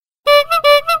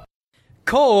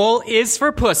Coal is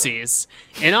for pussies.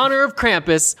 In honor of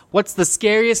Krampus, what's the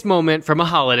scariest moment from a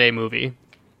holiday movie?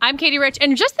 I'm Katie Rich,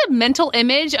 and just the mental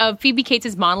image of Phoebe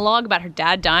Cates' monologue about her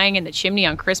dad dying in the chimney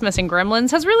on Christmas in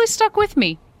Gremlins has really stuck with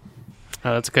me.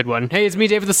 Oh, that's a good one. Hey, it's me,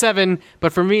 David the Seven,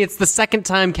 but for me, it's the second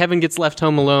time Kevin gets left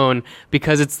home alone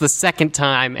because it's the second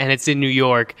time, and it's in New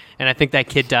York, and I think that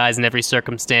kid dies in every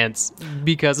circumstance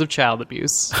because of child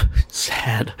abuse.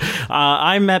 Sad.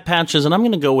 I'm Matt Patches, and I'm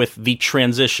going to go with the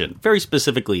transition, very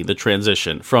specifically the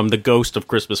transition from the Ghost of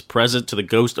Christmas Present to the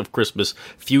Ghost of Christmas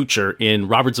Future in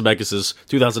Robert Zemeckis'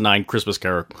 2009 Christmas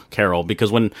Carol,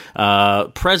 because when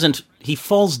Present, he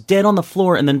falls dead on the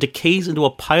floor and then decays into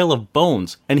a pile of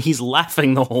bones, and he's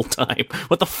laughing the whole time.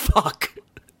 What the fuck?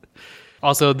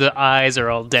 Also, the eyes are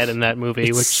all dead in that movie,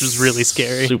 which was really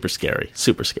scary. Super scary.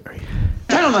 Super scary.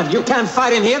 Gentlemen, you can't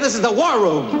fight in here. This is the war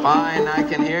room. Fine, I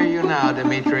can hear you now,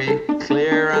 Dimitri.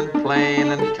 Clear and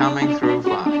plain and coming through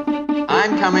fine.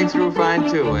 I'm coming through fine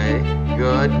too, eh?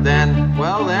 Good. Then,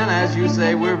 as you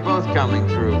say, we're both coming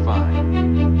through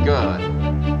fine.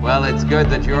 Good. Well, it's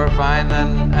good that you're fine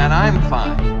and I'm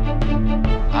fine.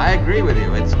 I agree with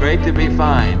you. It's great to be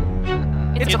fine.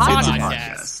 It's a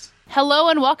podcast. Hello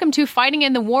and welcome to Fighting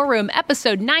in the War Room,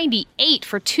 episode 98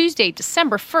 for Tuesday,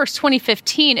 December 1st,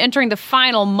 2015, entering the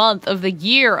final month of the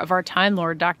year of our Time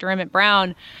Lord, Dr. Emmett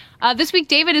Brown. This week,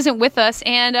 David isn't with us,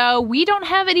 and we don't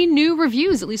have any new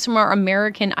reviews, at least from our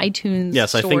American iTunes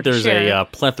Yes, I think there's share. a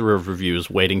plethora of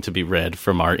reviews waiting to be read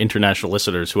from our international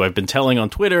listeners who I've been telling on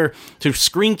Twitter to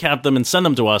screen cap them and send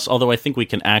them to us, although I think we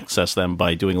can access them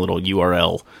by doing a little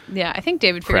URL. Yeah, I think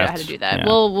David figured out how to do that. Yeah.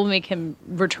 We'll make him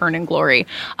return in glory.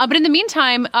 But in the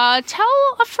meantime,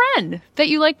 tell a friend that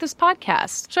you like this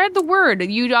podcast. Spread the word.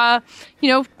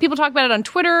 People talk about it on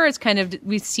Twitter. It's kind of,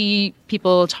 we see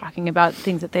people talking about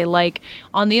things that they like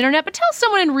on the internet, but tell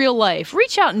someone in real life.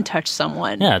 Reach out and touch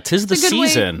someone. Yeah, 'tis the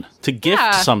season to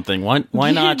gift something.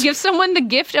 Why not? Give someone the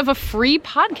gift of a free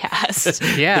podcast.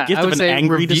 Yeah, The gift I would of an say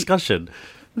angry discussion.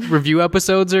 Review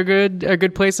episodes are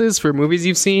good places for movies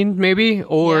you've seen, maybe.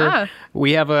 Or Yeah.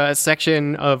 we have a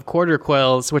section of Quarter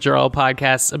Quells, which are all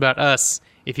podcasts about us.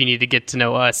 If you need to get to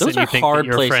know us, Those and you are think hard that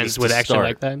your places friends would to actually start,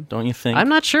 like that, don't you think? I'm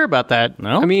not sure about that.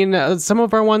 No? I mean, some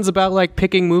of our ones about like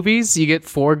picking movies. You get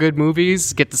 4 good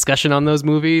movies, get discussion on those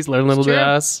movies, learn a little bit true.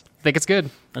 about us. I think it's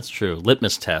good. That's true.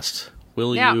 Litmus test.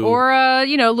 Will Yeah, you? or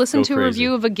listen go to a crazy?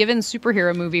 review of a given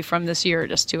superhero movie from this year,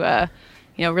 just to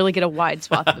really get a wide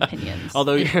swath of opinions.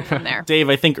 Although, from there.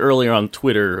 Dave, I think earlier on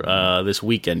Twitter this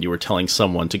weekend you were telling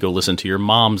someone to go listen to your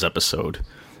mom's episode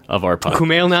of our podcast.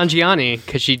 Kumail Nanjiani,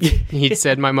 because he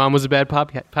said my mom was a bad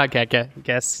podcast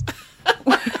guest.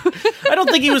 I don't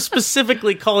think he was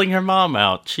specifically calling her mom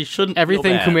out. She shouldn't.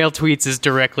 Everything feel bad. Kumail tweets is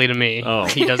directly to me. Oh.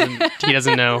 He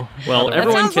doesn't know. Well, That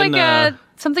everyone sounds can. like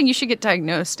something you should get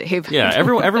diagnosed, Dave. Yeah, I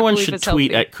everyone believe should it's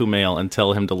tweet healthy. at Kumail and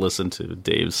tell him to listen to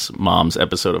Dave's mom's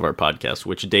episode of our podcast,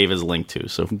 which Dave is linked to.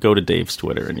 So go to Dave's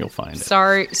Twitter and you'll find it.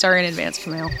 Sorry in advance,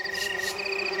 Camille.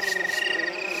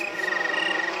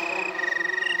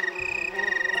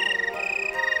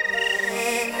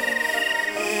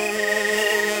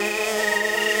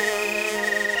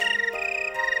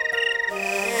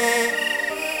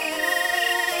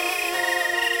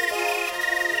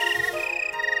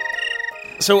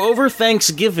 So over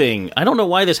Thanksgiving, I don't know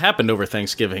why this happened over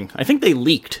Thanksgiving. I think they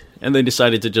leaked and they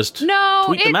decided to just tweet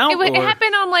them out. It or-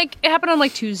 happened on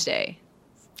Tuesday,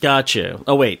 Gotcha.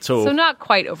 Oh wait, so not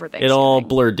quite over Thanksgiving. it all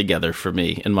blurred together for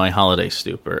me in my holiday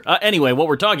stupor. Anyway, what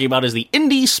we're talking about is the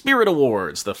Indie Spirit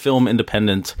Awards, the film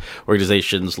independent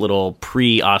organization's little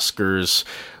pre-Oscars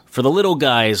for the little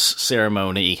guys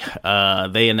ceremony.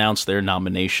 They announced their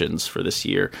nominations for this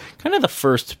year. Kind of the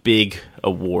first big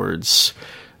awards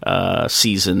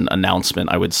season announcement,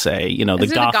 I would say. You know, the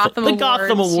Is it the Gotham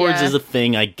Gotham Awards? Awards Yeah. is a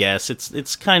thing, I guess.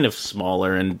 It's kind of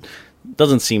smaller and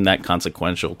doesn't seem that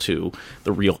consequential to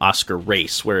the real Oscar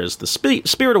race, whereas the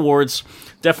Spirit Awards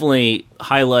definitely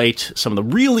highlight some of the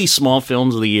really small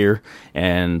films of the year,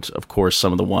 and of course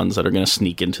some of the ones that are going to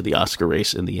sneak into the Oscar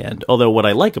race in the end. Although what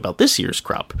I like about this year's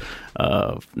crop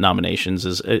of nominations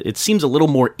is it seems a little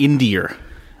more indier.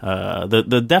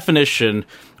 The definition,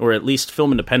 or at least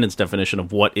Film Independent's definition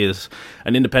of what is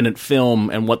an independent film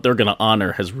and what they're going to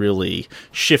honor has really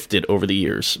shifted over the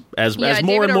years as more David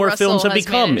and O. more Russell films have has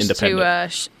become managed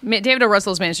independent. David O.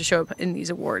 Russell has managed to show up in these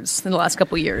awards in the last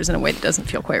couple of years in a way that doesn't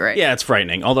feel quite right. Yeah, it's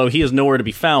frightening. Although he is nowhere to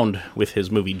be found with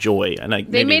his movie Joy, and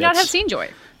They may not have seen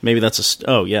Joy. Maybe that's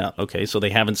oh yeah, okay. So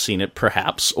they haven't seen it,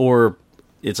 perhaps, or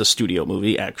it's a studio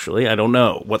movie. Actually, I don't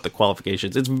know what the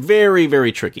qualifications. It's very,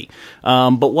 very tricky.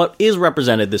 But what is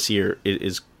represented this year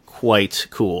is quite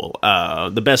cool.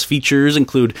 The best features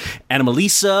include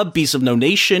Anomalisa, Beasts of No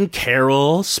Nation,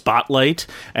 Carol, Spotlight,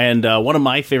 and one of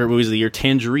my favorite movies of the year,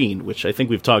 Tangerine, which I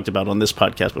think we've talked about on this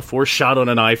podcast before, shot on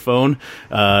an iPhone.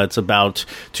 It's about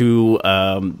two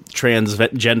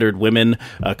transgendered women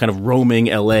kind of roaming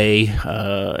LA,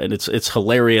 and it's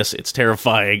hilarious, it's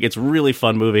terrifying, it's a really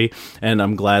fun movie, and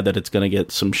I'm glad that it's going to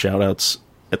get some shout-outs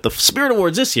at the Spirit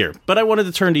Awards this year. But I wanted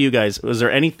to turn to you guys. Was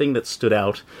there anything that stood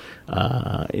out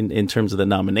in terms of the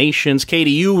nominations?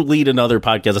 Katie, you lead another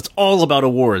podcast that's all about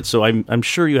awards, so I'm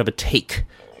sure you have a take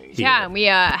here. Yeah, we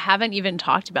haven't even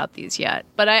talked about these yet.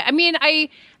 But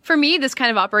for me, this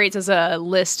kind of operates as a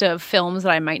list of films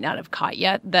that I might not have caught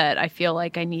yet that I feel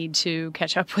like I need to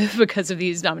catch up with because of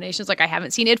these nominations. Like, I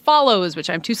haven't seen It Follows, which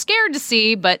I'm too scared to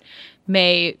see, but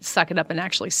may suck it up and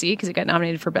actually see because it got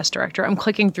nominated for Best Director. I'm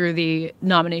clicking through the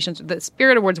nominations. The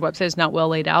Spirit Awards website is not well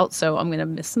laid out, so I'm going to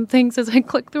miss some things as I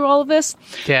click through all of this.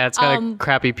 Yeah, it's got a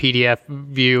crappy PDF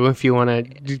view if you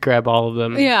want to grab all of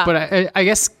them. Yeah. But I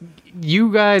guess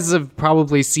you guys have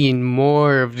probably seen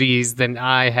more of these than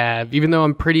I have, even though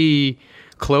I'm pretty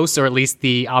close, or at least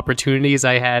the opportunities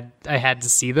I had to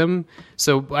see them.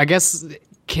 So I guess,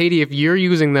 Katie, if you're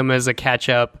using them as a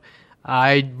catch-up,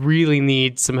 I really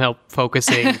need some help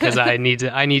focusing because I need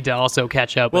to also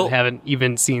catch up and haven't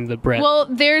even seen the breadth. Well,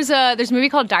 there's a movie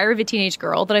called Diary of a Teenage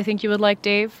Girl that I think you would like,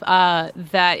 Dave,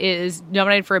 that is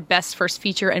nominated for Best First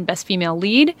Feature and Best Female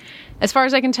Lead. As far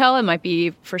as I can tell, it might be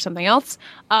for something else.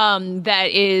 That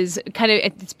is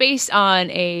it's based on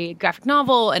a graphic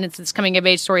novel, and it's this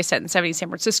coming-of-age story set in 70s San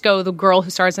Francisco. The girl who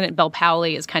stars in it, Belle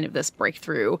Powley, is kind of this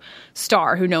breakthrough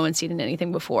star who no one's seen in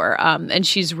anything before, and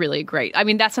she's really great. I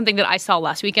mean, that's something that I saw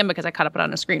last weekend because I caught up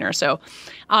on a screener. So,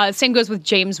 same goes with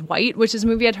James White, which is a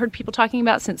movie I'd heard people talking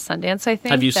about since Sundance, I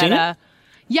think. Have you seen it?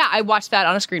 Yeah, I watched that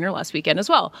on a screener last weekend as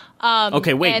well.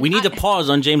 Okay, wait. We need to pause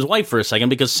on James White for a second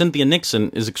because Cynthia Nixon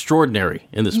is extraordinary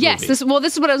in this movie. Yes, this is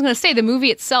what I was going to say. The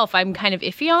movie itself, I'm kind of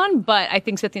iffy on, but I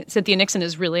think Cynthia Nixon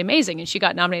is really amazing, and she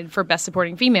got nominated for Best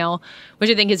Supporting Female, which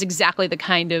I think is exactly the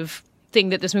kind of thing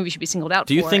that this movie should be singled out for.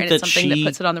 Do you think and that it's something that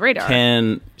puts it on the radar?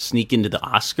 Can sneak into the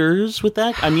Oscars with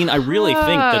that? I mean, I really think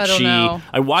that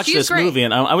I watched She's this great. movie,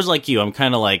 and I was like you. I'm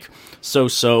kind of like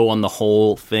so on the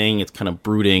whole thing. It's kind of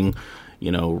brooding,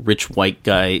 rich white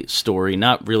guy story,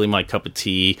 not really my cup of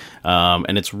tea,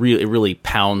 and it really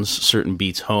pounds certain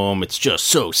beats home. It's just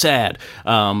so sad.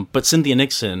 But Cynthia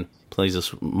Nixon plays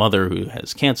this mother who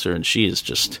has cancer, and she is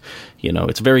just,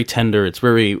 it's very tender, it's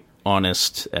very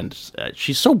honest, and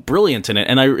she's so brilliant in it,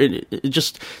 and it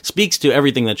just speaks to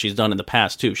everything that she's done in the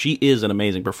past too. She is an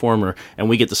amazing performer, and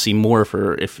we get to see more of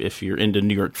her if you're into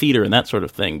New York theater and that sort of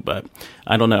thing. But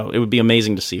I don't know, it would be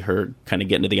amazing to see her kind of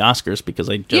get into the Oscars because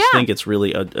I just think it's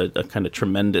really a kind of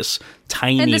tremendous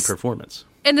tiny performance.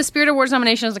 And the Spirit Awards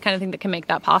nomination is the kind of thing that can make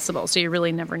that possible, so you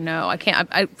really never know.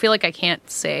 I feel like I can't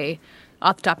say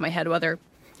off the top of my head whether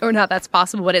or not that's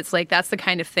possible, but it's like that's the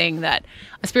kind of thing that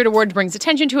a Spirit Award brings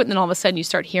attention to it, and then all of a sudden you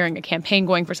start hearing a campaign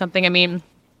going for something. I mean,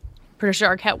 Patricia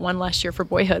Arquette won last year for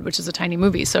Boyhood, which is a tiny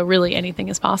movie, so really anything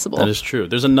is possible. That is true.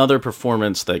 There's another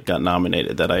performance that got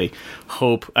nominated that I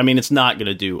hope, it's not going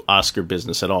to do Oscar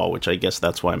business at all, which I guess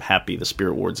that's why I'm happy the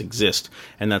Spirit Awards exist,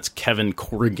 and that's Kevin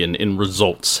Corrigan in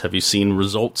Results. Have you seen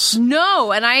Results?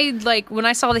 No, and when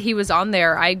I saw that he was on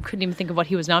there, I couldn't even think of what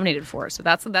he was nominated for, so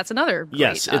that's another great,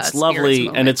 yes, it's lovely,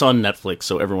 and it's on Netflix,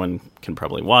 so everyone can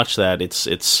probably watch that.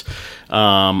 It's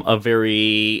a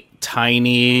very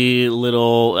tiny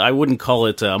little, I wouldn't call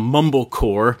it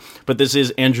mumblecore, but this is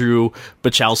Andrew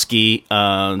Bachalski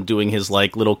doing his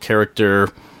little character.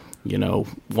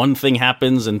 One thing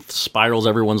happens and spirals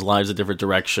everyone's lives in different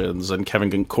directions, and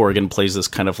Kevin Corrigan plays this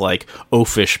kind of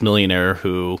oafish millionaire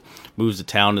who moves to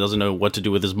town and doesn't know what to do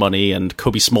with his money, and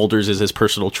Kobe Smulders is his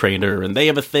personal trainer, and they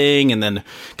have a thing, and then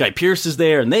Guy Pearce is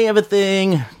there, and they have a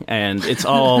thing, and it's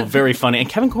all very funny. And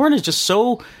Kevin Corrigan is just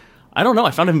so, I don't know,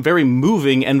 I found him very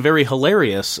moving and very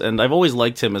hilarious, and I've always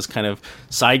liked him as kind of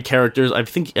side characters. I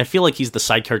feel like he's the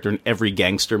side character in every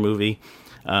gangster movie,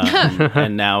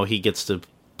 and now he gets to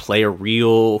play a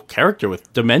real character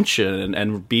with dementia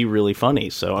and be really funny.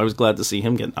 So I was glad to see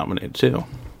him get nominated too.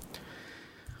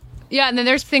 Yeah, and then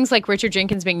there's things like Richard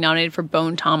Jenkins being nominated for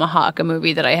Bone Tomahawk, a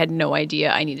movie that I had no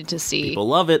idea I needed to see. People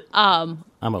love it. Movie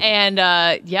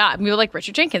like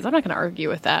Richard Jenkins. I'm not going to argue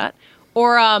with that.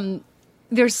 Or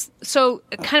there's kind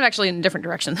of actually in a different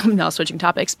direction. I'm now switching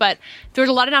topics, but there's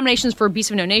a lot of nominations for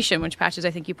Beasts of No Nation, which Patches,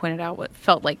 I think you pointed out, what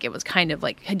felt like it was kind of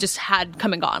had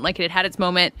come and gone, like it had its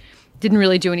moment. Didn't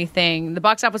really do anything. The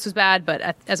box office was bad,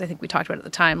 but as I think we talked about at the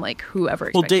time, whoever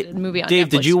expected a movie on Dave, Netflix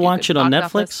did you watch it on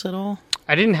Netflix office at all?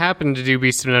 I didn't happen to do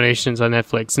Beast of No Nations on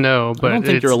Netflix, no. But I don't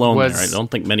think you're alone there. I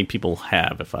don't think many people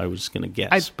have, if I was going to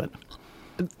guess. But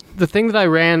the thing that I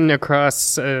ran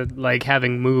across, like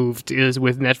having moved, is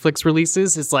with Netflix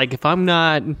releases. It's like if I'm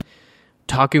not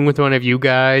talking with one of you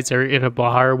guys or in a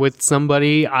bar with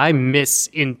somebody, I miss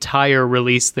entire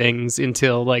release things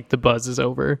until like the buzz is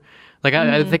over. Like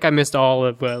I think I missed all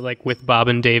of like with Bob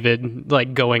and David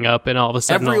like going up, and all of a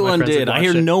sudden everyone did. I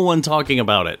hear no one talking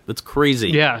about it. It's crazy.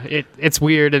 Yeah, it's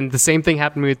weird, and the same thing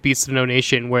happened with Beasts of No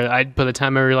Nation, where by the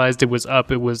time I realized it was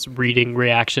up, it was reading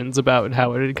reactions about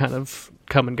how it had kind of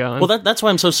come and gone. Well, that's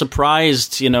why I'm so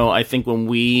surprised. I think when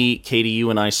Katie, you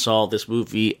and I saw this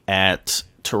movie at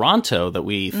Toronto, that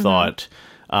we thought.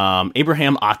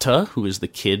 Abraham Atta, who is the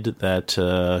kid that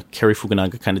Cary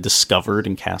Fukunaga kind of discovered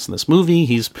and cast in this movie,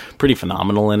 he's pretty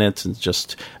phenomenal in it. It's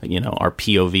just, our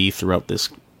POV throughout this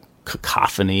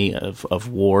cacophony of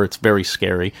war. It's very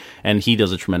scary, and he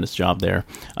does a tremendous job there.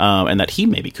 And that he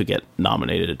maybe could get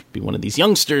nominated to be one of these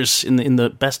youngsters in the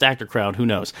Best Actor crowd. Who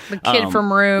knows? The kid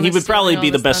from Room. He would probably be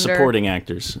the Best Supporting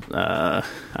Actors.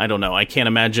 I don't know. I can't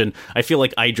imagine. I feel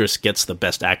like Idris gets the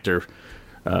Best Actor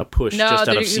push just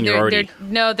out of seniority.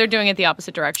 They're doing it the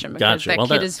opposite direction, because that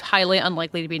kid is highly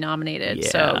unlikely to be nominated.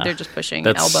 So they're just pushing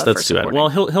Elba for supporting. Well,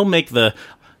 he'll make the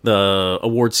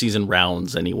award season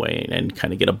rounds anyway and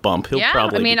kind of get a bump. He'll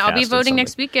probably I'll be voting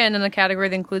next weekend in the category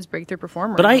that includes Breakthrough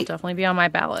Performer. But he'll definitely be on my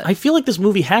ballot. I feel like this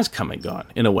movie has come and gone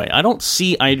in a way. I don't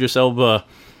see Idris Elba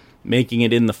making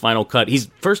it in the final cut. He's,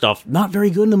 first off, not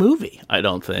very good in the movie, I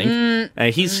don't think.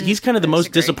 He's kind of the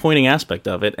most disappointing aspect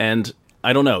of it, and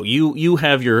I don't know. You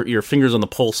have your fingers on the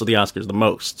pulse of the Oscars the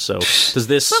most. So does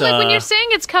this? But when you're saying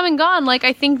it's come and gone,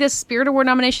 I think this Spirit Award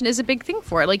nomination is a big thing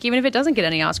for it. Even if it doesn't get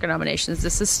any Oscar nominations,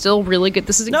 this is still really good.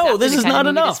 This is exactly this is not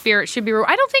enough. Spirit should be.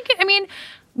 I don't think.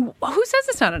 Who says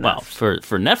it's not enough? Well,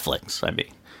 for Netflix,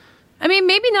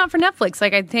 maybe not for Netflix.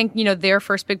 I think, their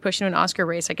first big push into an Oscar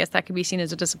race, I guess that could be seen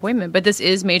as a disappointment. But this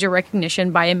is major recognition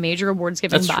by a major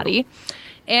awards-giving body. True.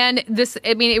 And this,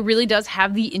 it really does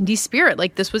have the indie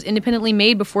spirit. This was independently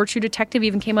made before True Detective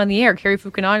even came on the air. Cary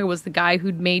Fukunaga was the guy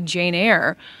who'd made Jane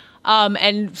Eyre.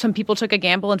 And some people took a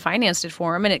gamble and financed it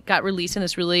for him, and it got released in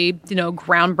this really,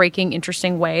 groundbreaking,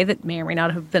 interesting way that may or may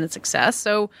not have been a success.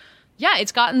 So, yeah,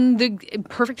 it's gotten the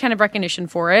perfect kind of recognition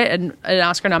for it, and an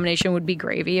Oscar nomination would be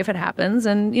gravy if it happens.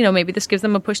 And maybe this gives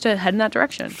them a push to head in that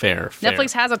direction. Fair.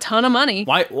 Netflix has a ton of money.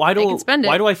 Why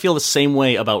do I feel the same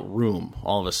way about Room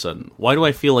all of a sudden? Why do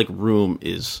I feel like Room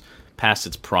is past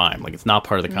its prime? It's not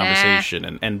part of the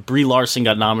conversation. And Brie Larson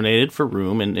got nominated for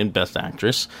Room in Best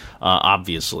Actress.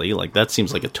 Obviously, that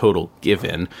seems like a total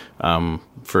given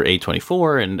for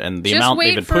A24 and the amount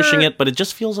they've been pushing it. But it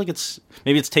just feels like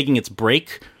maybe it's taking its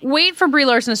break. Wait for Brie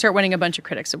Larson to start winning a bunch of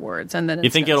critics awards, and then you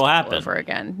think it'll happen over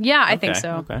again? Yeah, I think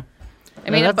so. Okay.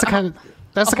 That's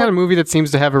the kind of movie that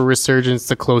seems to have a resurgence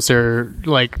the closer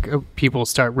people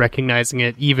start recognizing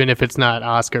it, even if it's not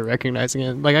Oscar recognizing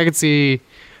it. I could see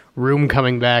Room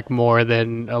coming back more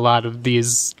than a lot of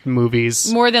these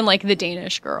movies. More than The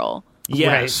Danish Girl.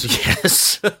 Yes, right.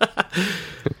 Yes.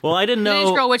 Well, I didn't know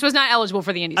Danish Girl, which was not eligible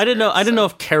for the Indie. I didn't know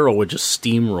if Carol would just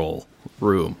steamroll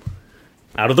Room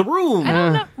out of the room.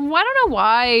 I don't know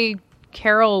why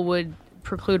Carol would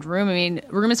preclude Room.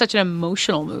 Room is such an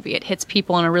emotional movie. It hits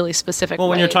people in a really specific way. Well,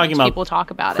 when you're talking about people talk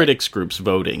about critics groups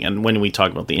voting, and when we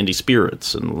talk about the indie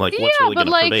spirits and what's really going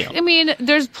to prevail.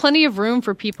 There's plenty of room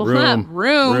for people.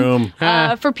 Room.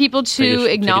 For people to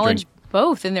acknowledge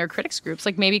both in their critics groups.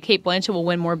 Maybe Cate Blanchett will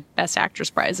win more Best Actress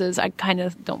prizes. I kind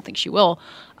of don't think she will.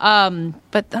 But I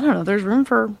don't know. There's room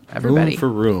for everybody. Room for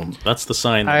Room. That's the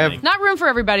sign. Not room for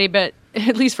everybody, but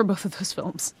at least for both of those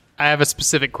films. I have a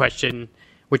specific question,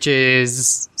 which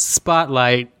is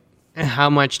Spotlight. How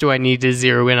much do I need to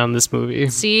zero in on this movie?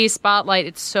 See, Spotlight.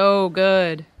 It's so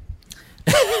good.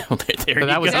 Well, there you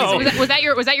go. Was that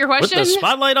your question? Put the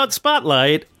spotlight on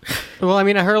Spotlight. Well, I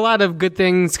heard a lot of good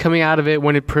things coming out of it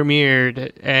when it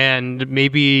premiered, and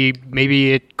maybe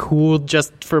it cooled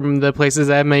just from the places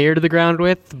I have my ear to the ground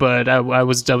with. But I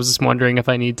was just wondering if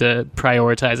I need to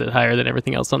prioritize it higher than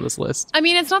everything else on this list.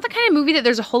 It's not the kind of movie that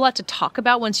there's a whole lot to talk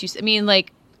about once you.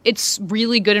 It's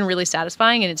really good and really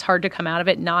satisfying, and it's hard to come out of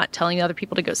it not telling other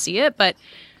people to go see it, but.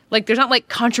 There's not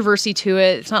controversy to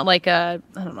it. It's not I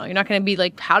don't know, you're not going to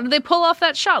be how did they pull off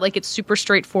that shot? It's super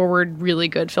straightforward, really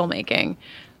good filmmaking.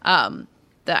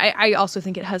 I also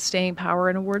think it has staying power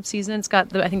in award season. It's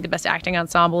got, I think, the best acting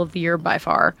ensemble of the year by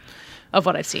far of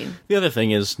what I've seen. The other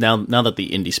thing is, now that the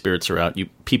indie spirits are out,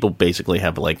 people basically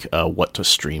have a what to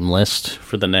stream list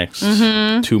for the next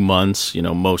 2 months.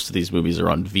 Most of these movies are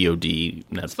on VOD,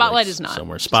 Netflix. Spotlight is not.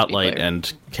 Somewhere. Spotlight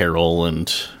and Carol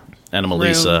and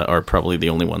Anomalisa are probably the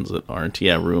only ones that aren't.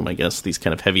 Yeah, Room, I guess, these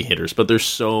kind of heavy hitters. But they're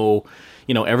so,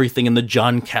 everything in the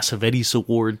John Cassavetes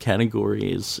Award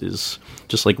category is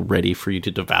just like ready for you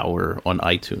to devour on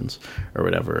iTunes or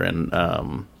whatever. And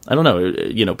I don't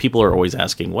know, people are always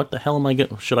asking, what the hell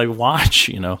should I watch?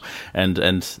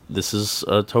 And this is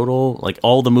a total, like,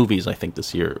 all the movies I think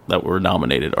this year that were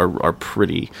nominated are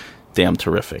pretty damn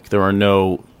terrific. There are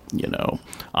no,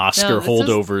 Oscar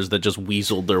holdovers that just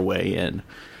weaseled their way in.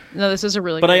 No, this is a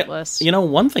really great list.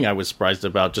 One thing I was surprised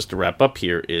about, just to wrap up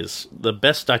here, is the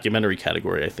best documentary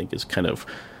category, I think, is kind of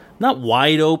not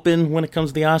wide open when it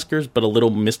comes to the Oscars, but a little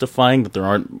mystifying that there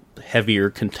aren't heavier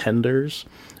contenders.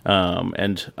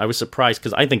 And I was surprised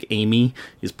because I think Amy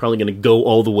is probably going to go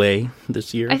all the way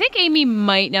this year. I think Amy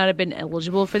might not have been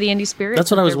eligible for the Indie Spirit.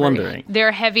 That's what I was wondering.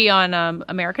 They're heavy on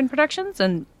American productions,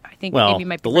 and I think Amy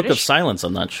might be The Look British. of Silence,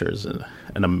 I'm not sure, is an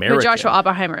American. But Joshua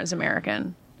Oppenheimer is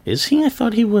American. Is he? I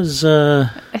thought he was... I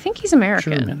think he's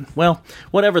American. German. Well,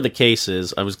 whatever the case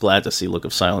is, I was glad to see Look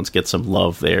of Silence get some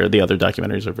love there. The other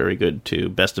documentaries are very good, too.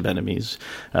 Best of Enemies.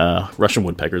 Russian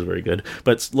Woodpecker is very good.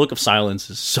 But Look of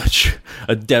Silence is such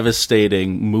a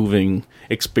devastating, moving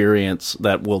experience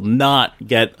that will not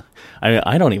get...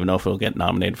 I don't even know if it'll get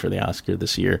nominated for the Oscar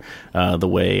this year. The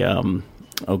way...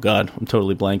 oh, God, I'm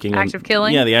totally blanking. Act of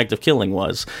Killing? Yeah, The Act of Killing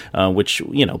was, which,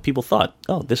 people thought,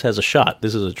 oh, this has a shot.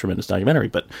 This is a tremendous documentary.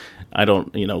 But I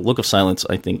don't, Look of Silence,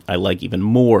 I think I like even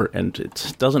more, and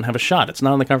it doesn't have a shot. It's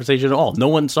not in the conversation at all. No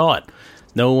one saw it.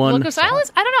 No one. Look of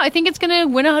Silence? I don't know. I think it's going to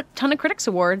win a ton of critics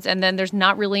awards, and then there's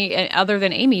not really, other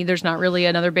than Amy, there's not really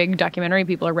another big documentary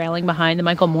people are rallying behind. The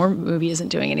Michael Moore movie isn't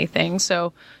doing anything,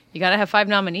 so you got to have 5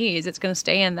 nominees. It's going to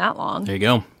stay in that long. There you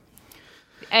go.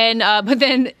 And but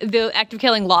then the Act of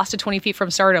Killing lost to 20 Feet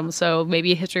from Stardom, so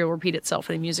maybe history will repeat itself,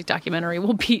 and the music documentary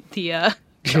will beat the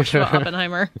Joshua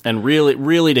Oppenheimer. And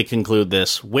really to conclude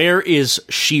this, where is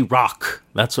She-Rock?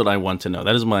 That's what I want to know.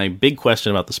 That is my big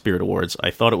question about the Spirit Awards.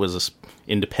 I thought it was an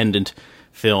independent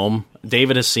film.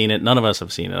 David has seen it. None of us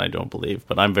have seen it, I don't believe.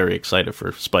 But I'm very excited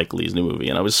for Spike Lee's new movie,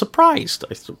 and I was surprised.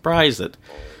 That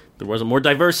there wasn't more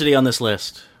diversity on this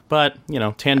list. But,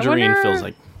 Tangerine feels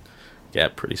like... Yeah,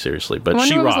 pretty seriously. But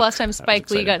She-Rock. When was the last time was Spike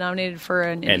Lee got nominated for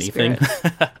an anything?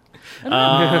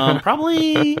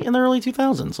 Probably in the early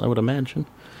 2000s, I would imagine.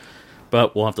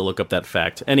 But we'll have to look up that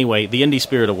fact. Anyway, the Indie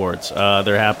Spirit Awards,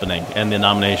 they're happening, and the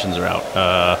nominations are out.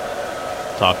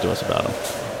 Talk to us about them.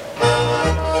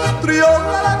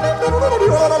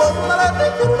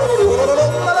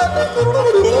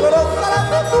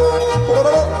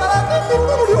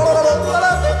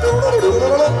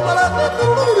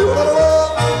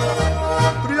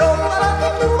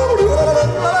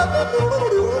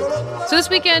 So this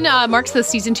weekend marks the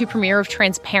season 2 premiere of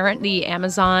Transparent, the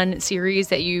Amazon series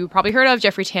that you probably heard of.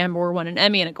 Jeffrey Tambor won an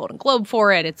Emmy and a Golden Globe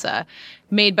for it. It's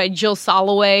made by Jill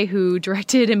Soloway, who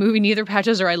directed a movie neither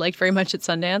Patches or I liked very much at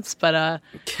Sundance, but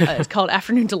it's called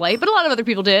Afternoon Delight. But a lot of other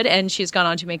people did, and she's gone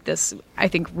on to make this, I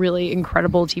think, really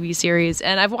incredible TV series.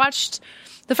 And I've watched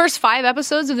the first 5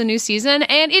 episodes of the new season,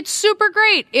 and it's super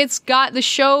great. The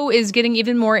show is getting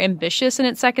even more ambitious in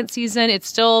its second season. It's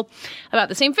still about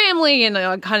the same family and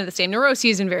kind of the same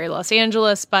neuroses in very Los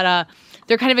Angeles, but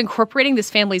they're kind of incorporating this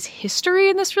family's history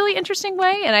in this really interesting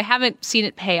way. And I haven't seen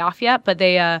it pay off yet, but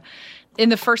they, in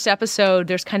the first episode,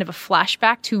 there's kind of a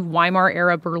flashback to Weimar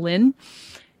era Berlin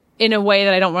in a way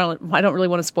that I don't really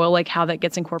want to spoil like how that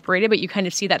gets incorporated, but you kind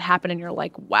of see that happen and you're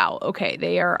like, wow, okay,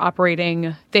 they are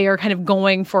kind of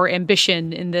going for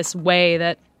ambition in this way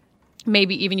that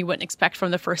maybe even you wouldn't expect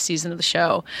from the first season of the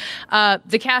show.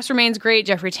 The cast remains great.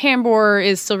 Jeffrey Tambor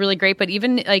is still really great, but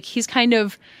even like he's kind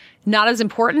of not as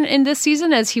important in this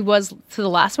season as he was to the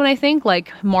last one, I think.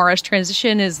 Like Mara's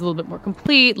transition is a little bit more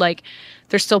complete. Like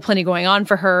there's still plenty going on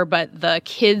for her, but the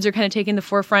kids are kind of taking the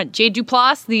forefront. Jay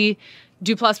Duplass, the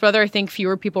Duplass brother, I think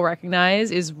fewer people recognize,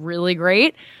 is really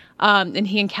great. And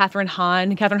he and Catherine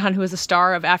Hahn, who was a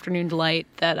star of Afternoon Delight,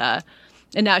 and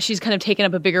now she's kind of taken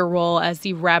up a bigger role as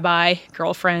the rabbi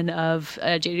girlfriend of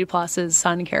J.D. Duplass's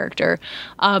son character.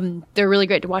 They're really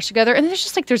great to watch together. And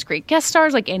there's great guest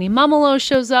stars, like Annie Mumolo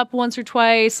shows up once or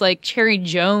twice, like Cherry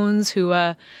Jones, who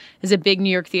is a big New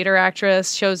York theater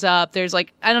actress, shows up. There's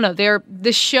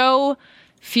the show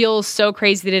feels so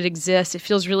crazy that it exists. It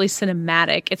feels really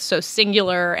cinematic. It's so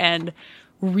singular and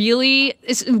really,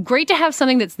 it's great to have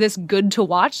something that's this good to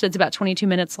watch that's about 22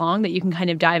 minutes long that you can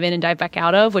kind of dive in and dive back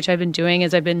out of, which I've been doing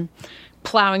as I've been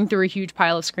plowing through a huge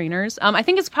pile of screeners. I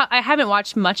think I haven't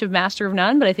watched much of Master of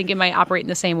None, but I think it might operate in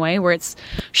the same way where it's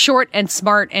short and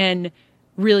smart and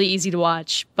really easy to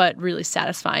watch, but really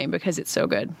satisfying because it's so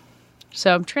good.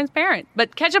 So transparent.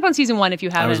 But catch up on season 1 if you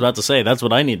haven't. I was about to say, that's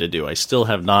what I need to do. I still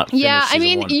have not finished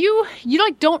season 1. you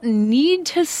like don't need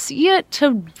to see it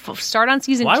to start on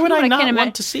season 2. Why would I not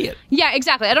want to see it? Yeah,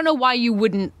 exactly. I don't know why you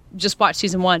wouldn't just watch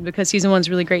season 1, because season 1's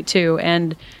really great too,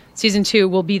 and season 2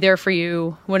 will be there for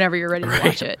you whenever you're ready to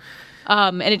watch it.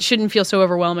 And it shouldn't feel so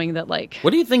overwhelming that like...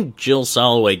 What do you think Jill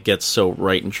Soloway gets so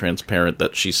right and transparent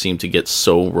that she seemed to get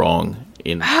so wrong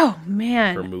in her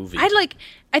movie?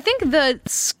 I think the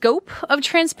scope of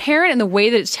transparent and the way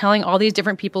that it's telling all these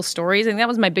different people's stories, and that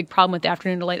was my big problem with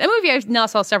Afternoon Delight. That movie I now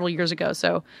saw several years ago,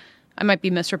 so I might be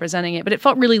misrepresenting it, but it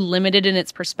felt really limited in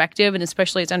its perspective, and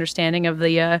especially its understanding of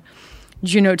the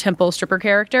Juno Temple stripper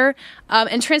character.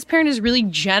 And Transparent is really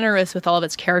generous with all of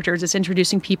its characters. It's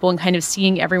introducing people and kind of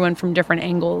seeing everyone from different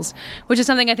angles, which is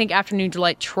something I think Afternoon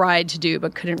Delight tried to do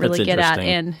but couldn't really get at.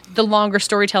 And the longer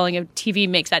storytelling of TV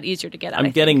makes that easier to get at. I'm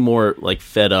getting more like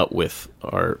fed up with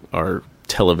our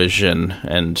television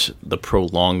and the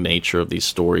prolonged nature of these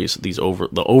stories,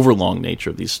 the overlong nature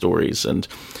of these stories. And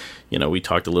you know, we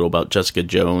talked a little about Jessica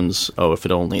Jones. Oh, if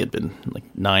it only had been like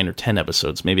 9 or 10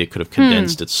 episodes, maybe it could have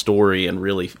condensed its story and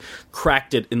really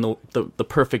cracked it in the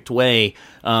perfect way.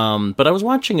 But I was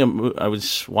watching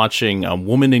a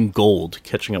Woman in Gold,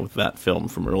 catching up with that film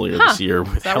from earlier this year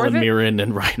with Helen Mirren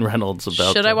and Ryan Reynolds.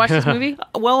 Should I watch this movie?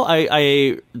 Well,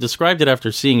 I described it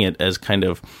after seeing it as kind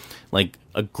of like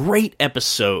a great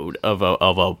episode of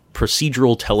a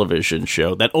procedural television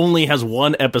show that only has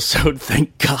one episode.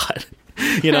 Thank God.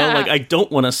 You know, like, I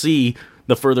don't want to see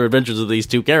the further adventures of these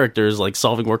two characters, like,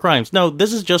 solving more crimes. No,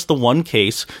 this is just the one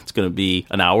case. It's going to be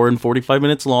an hour and 45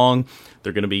 minutes long.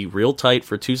 They're going to be real tight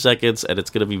for 2 seconds, and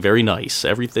it's going to be very nice.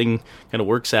 Everything kind of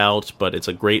works out, but it's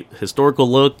a great historical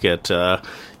look at,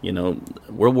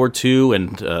 World War II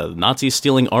and Nazis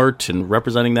stealing art and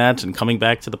representing that and coming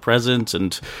back to the present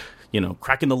and,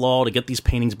 cracking the law to get these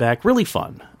paintings back. Really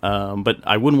fun. But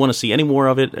I wouldn't want to see any more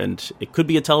of it, and it could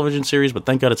be a television series, but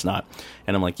thank God it's not.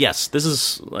 And I'm like, yes, this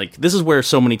is where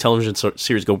so many television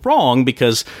series go wrong,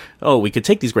 because, we could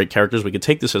take these great characters, we could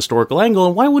take this historical angle,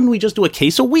 and why wouldn't we just do a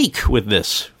case a week with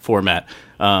this format?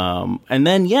 And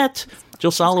then yet,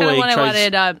 Jill Soloway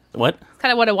tries... What? It's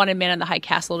kind of what I wanted Man in the High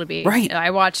Castle to be. Right.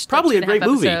 I watched probably a great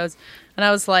movie. And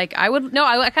I was like, I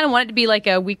kind of want it to be like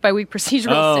a week-by-week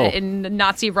procedural set in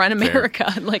Nazi-run America.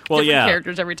 Different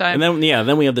characters every time. And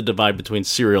then we have the divide between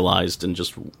serialized and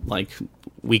just, like,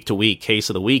 week-to-week, case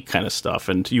of the week kind of stuff.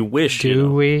 And you wish...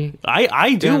 we?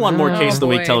 I do want more case of the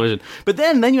week television. But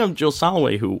then you have Jill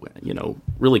Soloway, who,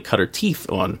 really cut her teeth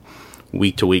on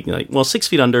week-to-week. 6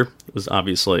 Feet Under was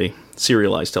obviously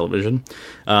serialized television.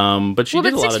 But she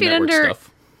did a lot of network stuff.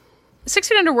 6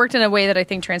 Feet Under worked in a way that I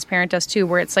think Transparent does too,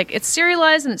 where it's like it's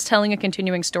serialized and it's telling a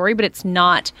continuing story, but it's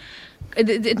not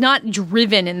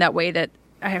driven in that way that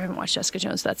I haven't watched Jessica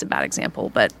Jones. So that's a bad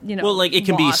example, but it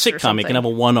can be a sitcom. It can have a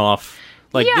one-off.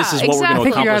 This is what we're going to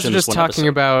accomplish. You guys are in just this talking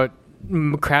about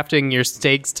crafting your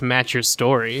stakes to match your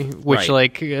story, which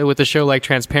with a show like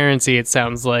Transparency, it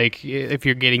sounds like if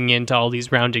you're getting into all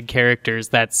these rounded characters,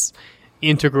 that's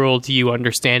integral to you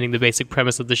understanding the basic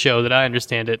premise of the show that I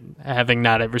understand it, having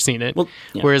not ever seen it.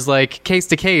 Whereas case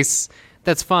to case,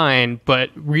 that's fine, but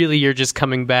really you're just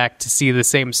coming back to see the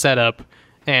same setup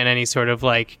and any sort of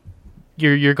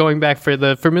you're going back for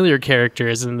the familiar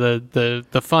characters and the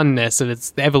funness, and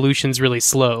the evolution's really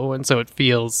slow, and so it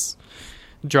feels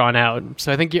drawn out.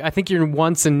 So I think your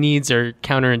wants and needs are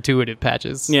counterintuitive,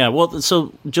 Patches. Yeah, well,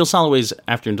 so Jill Soloway's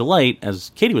Afternoon Delight,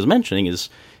 as Katie was mentioning, is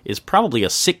probably a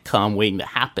sitcom waiting to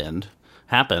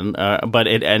happen, but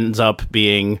it ends up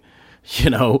being,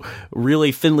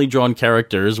 really thinly drawn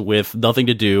characters with nothing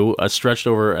to do, stretched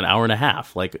over an hour and a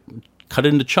half. Cut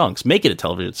it into chunks, make it a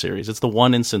television series. It's the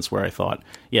one instance where I thought,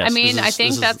 yes. I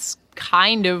think that's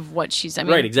kind of what she's done.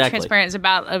 Right, exactly. Transparent is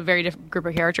about a very different group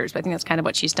of characters, but I think that's kind of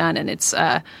what she's done, and it's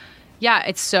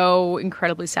it's so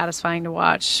incredibly satisfying to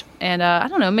watch. And I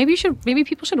don't know, maybe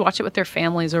people should watch it with their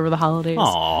families over the holidays.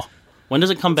 Aww. When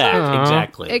does it come back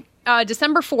exactly?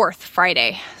 December 4th,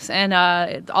 Friday,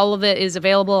 and all of it is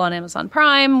available on Amazon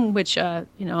Prime, which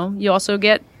you also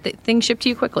get things shipped to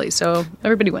you quickly, so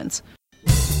everybody wins.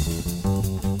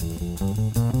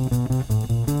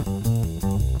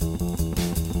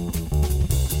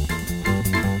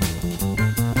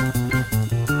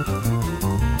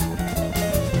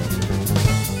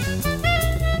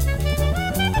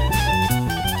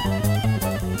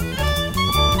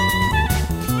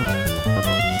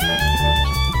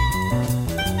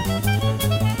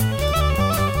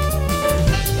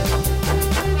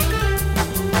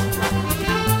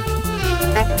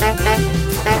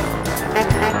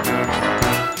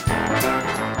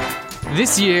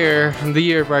 This year, the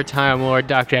year of our Time Lord,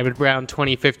 Dr. Emmett Brown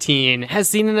 2015, has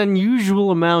seen an unusual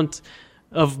amount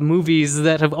of movies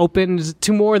that have opened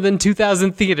to more than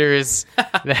 2,000 theaters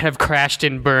that have crashed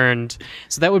and burned.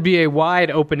 So that would be a wide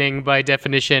opening by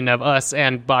definition of us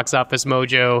and Box Office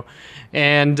Mojo.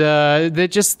 And that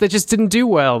just didn't do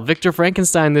well. Victor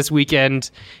Frankenstein this weekend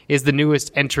is the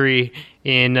newest entry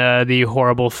in the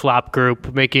horrible flop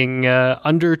group, making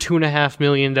under $2.5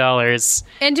 million.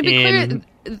 And to be clear,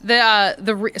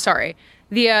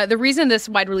 the reason this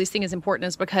wide release thing is important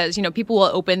is because, you know, people will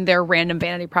open their random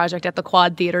vanity project at the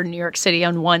Quad Theater in New York City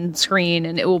on one screen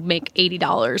and it will make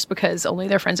 $80 because only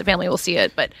their friends and family will see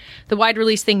it. But the wide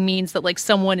release thing means that, like,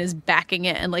 someone is backing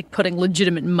it and, like, putting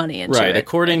legitimate money into it. Right.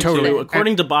 According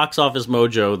to Box Office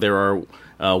Mojo, there are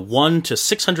 1 to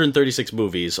 636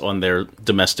 movies on their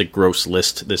domestic gross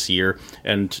list this year,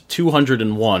 and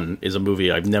 201 is a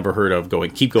movie I've never heard of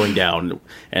keep going down.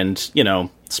 And, you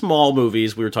know, small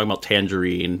movies, we were talking about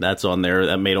Tangerine, that's on there,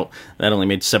 that only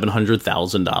made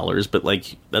 $700,000, but,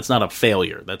 like, that's not a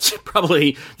failure. That's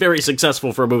probably very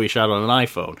successful for a movie shot on an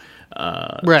iPhone.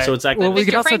 Right. So it's actually well, we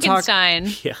could also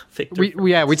Frankenstein.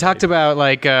 We talked about,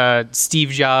 like,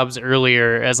 Steve Jobs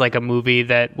earlier as, like, a movie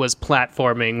that was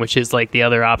platforming, which is, like, the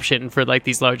other option for, like,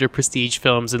 these larger prestige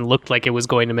films, and looked like it was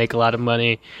going to make a lot of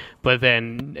money, but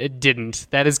then it didn't.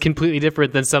 That is completely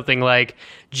different than something like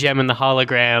Gem and the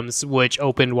Holograms, which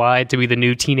opened wide to be the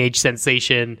new teenage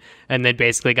sensation and then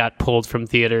basically got pulled from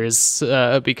theaters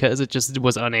because it just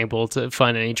was unable to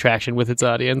find any traction with its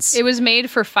audience. It was made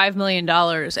for $5 million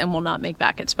and will not make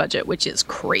back its budget, which is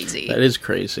crazy. That is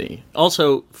crazy.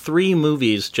 Also, 3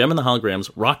 movies, Gem and the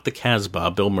Holograms, Rock the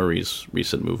Casbah, Bill Murray's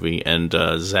recent movie, and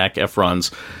Zac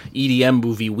Efron's EDM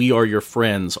movie, We Are Your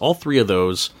Friends. All 3 of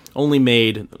those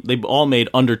they've all made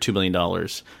under $2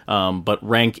 million, but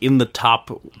rank in the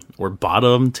top or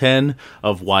bottom 10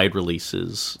 of wide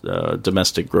releases,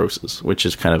 domestic grosses, which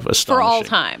is kind of astonishing. For all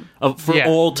time.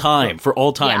 For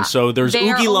all time. Yeah. So there's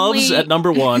Oogie Loves at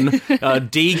number 1,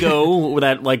 Dago,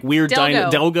 that like weird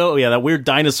Delgo, that weird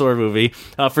dinosaur movie.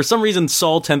 For some reason,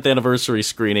 Saw 10th anniversary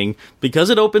screening, because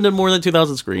it opened in more than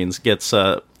 2,000 screens, takes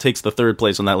the 3rd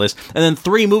place on that list. And then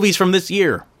 3 movies from this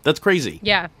year. That's crazy.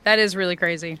 Yeah, that is really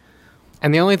crazy.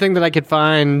 And the only thing that I could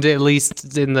find, at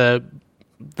least in the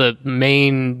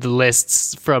main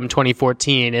lists from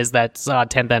 2014, is that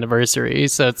 10th anniversary.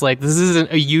 So it's like, this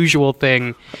isn't a usual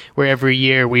thing where every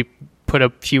year we put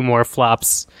a few more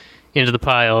flops into the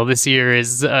pile. This year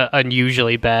is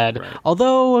unusually bad. Right.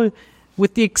 Although,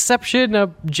 with the exception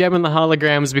of Gem and the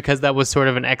Holograms, because that was sort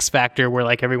of an X factor where,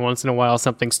 like, every once in a while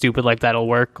something stupid like that'll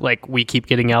work. Like, we keep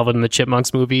getting Alvin and the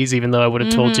Chipmunks movies, even though I would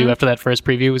have told you after that first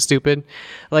preview was stupid.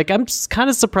 Like, I'm just kind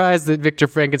of surprised that Victor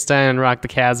Frankenstein and Rock the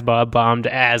Casbah bombed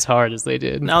as hard as they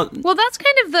did. Well, that's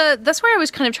kind of that's where I was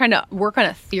kind of trying to work on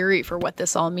a theory for what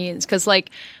this all means. Because,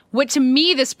 like, what to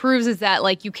me this proves is that,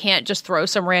 like, you can't just throw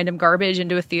some random garbage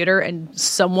into a theater and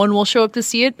someone will show up to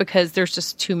see it, because there's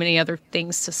just too many other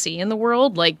things to see in the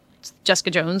world, like Jessica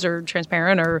Jones or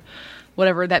Transparent or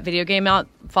whatever that video game out,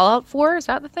 Fallout 4, is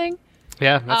that the thing?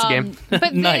 Yeah, that's a game.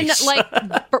 But nice. then,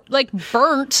 like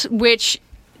Burnt, which,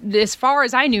 as far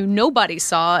as I knew, nobody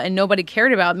saw and nobody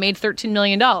cared about, made $13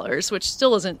 million, which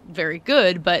still isn't very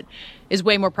good, but is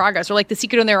way more progress. Or like The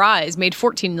Secret in Their Eyes made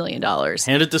 $14 million.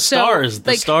 Hand it to Stars.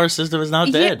 The star system is now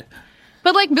dead.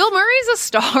 But, like, Bill Murray's a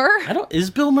star. Is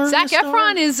Bill Murray Zac a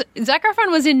star? Zac Efron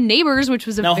was in Neighbors, which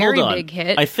was a very big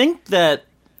hit. I think that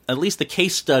at least the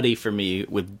case study for me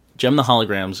with Gem the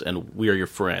Holograms and We Are Your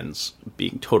Friends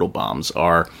being total bombs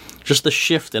are just the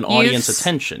shift in audience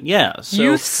attention. Yeah.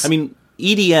 So, I mean,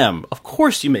 EDM. Of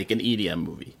course you make an EDM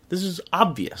movie. This is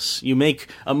obvious. You make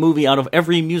a movie out of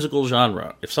every musical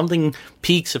genre. If something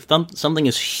peaks, if something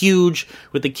is huge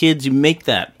with the kids, you make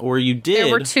that. Or you did.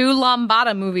 There were 2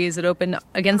 Lambada movies that opened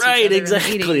against each other in the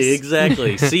 80s.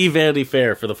 Exactly. See Vanity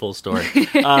Fair for the full story.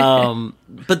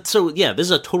 But so, yeah, this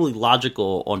is a totally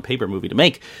logical on paper movie to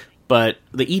make. But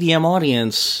the EDM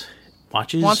audience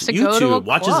watches YouTube,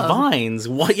 watches Vines,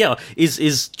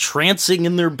 is trancing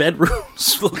in their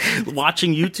bedrooms,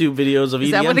 watching YouTube videos of EDM.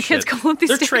 Is that what the kids call it these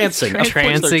days? They're trancing.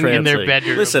 Trancing in their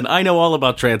bedroom. Listen, I know all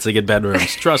about trancing in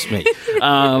bedrooms. Trust me.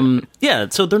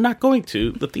 So they're not going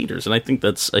to the theaters, and I think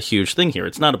that's a huge thing here.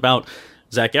 It's not about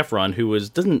Zac Efron, who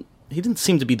didn't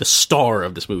seem to be the star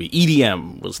of this movie.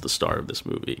 EDM was the star of this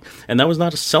movie, and that was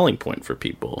not a selling point for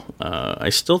people. I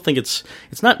still think it's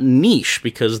not niche,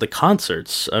 because the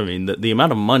concerts, I mean, the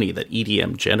amount of money that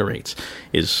EDM generates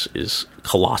is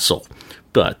colossal.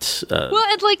 But well,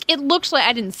 it looks like,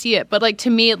 I didn't see it, but like to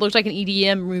me, it looked like an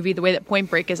EDM movie the way that Point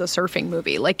Break is a surfing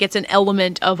movie. Like it's an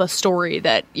element of a story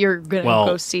that you're gonna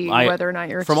go see whether or not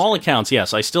you're. From all accounts,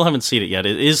 yes. I still haven't seen it yet.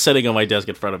 It is sitting on my desk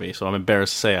in front of me, so I'm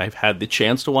embarrassed to say I've had the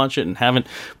chance to watch it and haven't.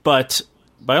 But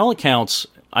by all accounts,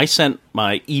 I sent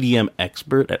my EDM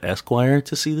expert at Esquire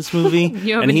to see this movie,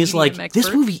 and he's like, expert?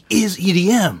 "This movie is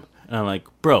EDM," and I'm like,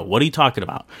 "Bro, what are you talking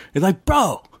about?" He's like,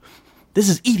 "Bro, this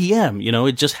is EDM,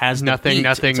 it just has nothing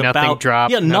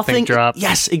drop. Yeah, nothing drop.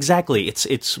 Yes, exactly.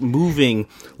 It's moving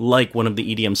like one of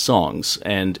the EDM songs,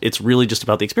 and it's really just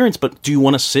about the experience. But do you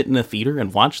want to sit in a theater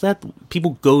and watch that?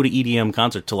 People go to EDM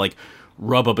concert to like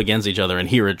rub up against each other and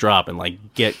hear it drop and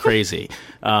like get crazy.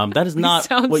 That is not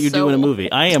what you do in a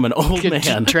movie. I am an old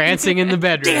man trancing in the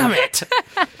bedroom. Damn it.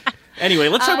 Anyway,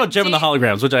 let's talk about Jem and the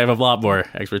Holograms, which I have a lot more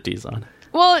expertise on.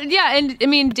 Well, yeah, and I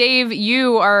mean, Dave,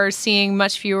 you are seeing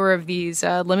much fewer of these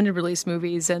limited release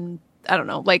movies, and I don't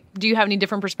know, like, do you have any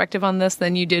different perspective on this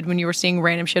than you did when you were seeing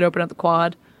random shit open at the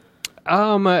Quad?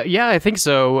 Yeah, I think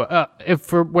so. If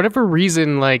for whatever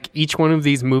reason, like, each one of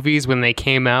these movies, when they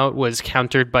came out, was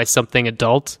countered by something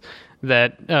adult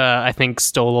that I think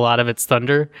stole a lot of its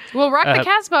thunder. Well, Rock the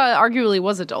Casbah arguably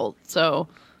was adult, so...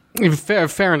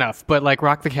 Fair enough, but like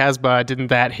Rock the Casbah, didn't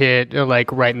that hit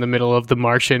like right in the middle of The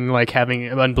Martian, like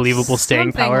having unbelievable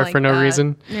staying power like for no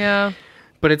reason? Yeah.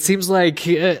 But it seems like,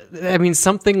 I mean,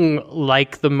 something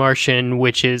like The Martian,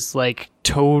 which is like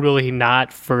totally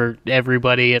not for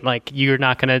everybody, and like you're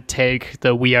not going to take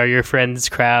the We Are Your Friends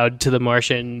crowd to The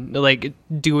Martian, like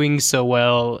doing so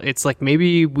well. It's like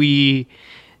maybe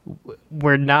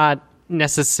we're not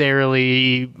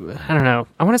necessarily, I don't know,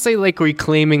 I want to say like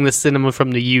reclaiming the cinema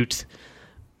from the Ute,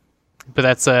 but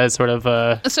that's sort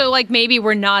of so like maybe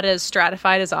we're not as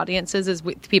stratified as audiences as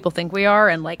people think we are,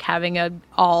 and like having a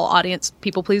all audience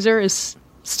people pleaser is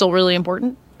still really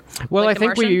important. Well, like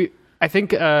I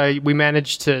think we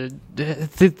managed to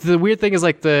the weird thing is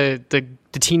like the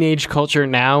teenage culture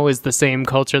now is the same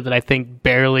culture that I think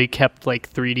barely kept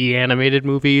like 3D animated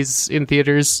movies in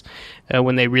theaters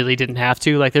when they really didn't have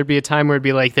to. Like there'd be a time where it'd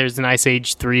be like there's an Ice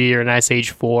Age 3 or an Ice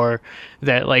Age 4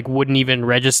 that like wouldn't even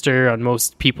register on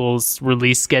most people's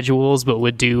release schedules, but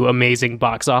would do amazing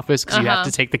box office because you have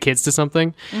to take the kids to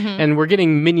something. And we're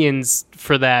getting Minions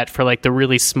for that for like the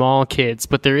really small kids,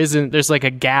 but there's like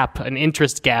a gap, an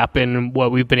interest gap in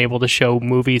what we've been able to show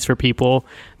movies for people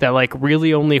that like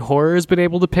really only horror has been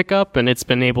able to pick up, and it's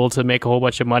been able to make a whole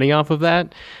bunch of money off of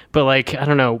that. But like, I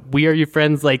don't know, We Are Your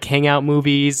Friends, like hangout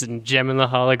movies and Jem and the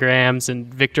Holograms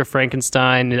and Victor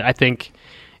Frankenstein, I think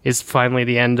is finally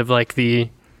the end of like the,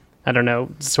 I don't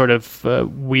know, sort of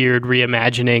weird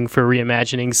reimagining for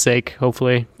reimagining's sake,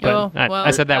 hopefully. But I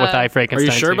said that with I, Frankenstein.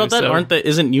 Are you sure about that? So.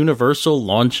 Isn't Universal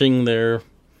launching their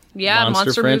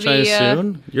monster franchise movie,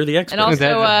 soon? You're the expert. And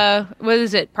also, what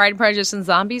is it? Pride and Prejudice and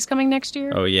Zombies coming next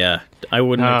year? Oh, yeah. I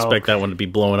wouldn't expect that one to be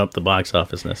blowing up the box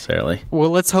office necessarily. Well,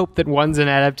 let's hope that one's an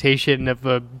adaptation of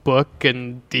a book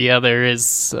and the other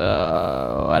is,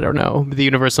 I don't know, the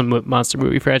Universal monster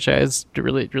movie franchise. It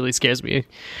really scares me.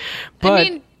 But, I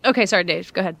mean, okay, sorry,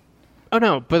 Dave. Go ahead. Oh,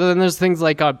 no. But then there's things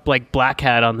like Black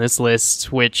Cat on this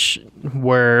list, which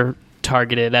were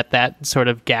targeted at that sort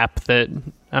of gap that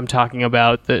I'm talking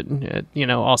about that,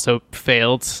 also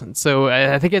failed. So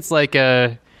I think it's like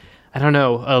a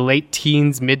late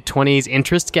teens, mid-20s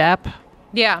interest gap.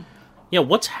 Yeah. Yeah,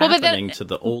 what's happening to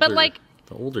the older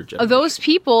generation? Those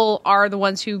people are the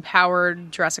ones who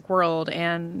powered Jurassic World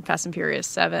and Fast and Furious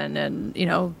 7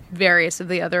 and, various of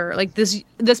the other, like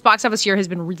this box office year has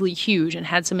been really huge and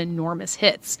had some enormous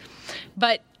hits.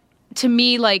 But to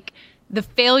me, like, the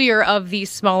failure of these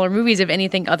smaller movies, if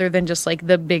anything other than just like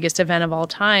the biggest event of all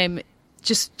time,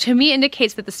 just to me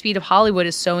indicates that the speed of Hollywood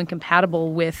is so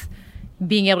incompatible with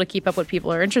being able to keep up what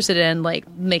people are interested in, like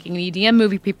making an EDM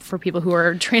movie for people who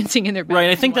are trancing in their bedroom.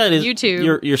 Right, I think that is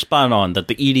YouTube. You're spot on that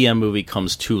the EDM movie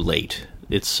comes too late.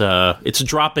 It's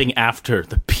dropping after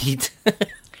the beat.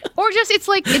 Or just it's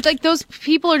like those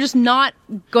people are just not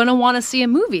gonna want to see a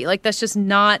movie. Like that's just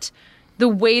not. The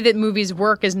way that movies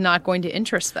work is not going to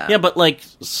interest them. Yeah, but like,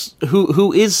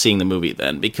 who is seeing the movie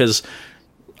then? Because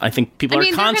I think people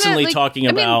are constantly talking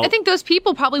about... I think those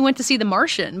people probably went to see The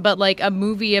Martian, but like a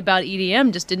movie about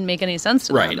EDM just didn't make any sense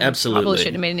to them. Right, absolutely. Probably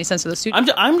shouldn't have made any sense to the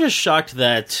studio. I'm just shocked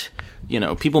that,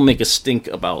 people make a stink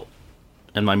about...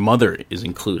 And my mother is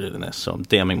included in this, so I'm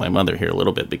damning my mother here a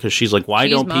little bit because she's like, why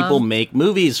don't people make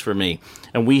movies for me?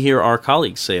 And we hear our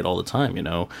colleagues say it all the time,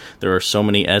 There are so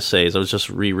many essays. I was just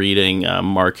rereading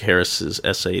Mark Harris's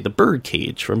essay, The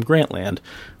Birdcage from Grantland.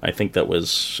 I think that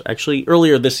was actually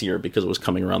earlier this year because it was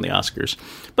coming around the Oscars.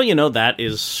 But, that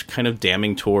is kind of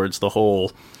damning towards the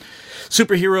whole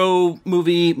superhero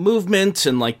movie movement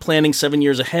and like planning 7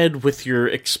 years ahead with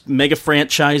your mega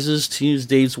franchises, to use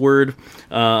Dave's word,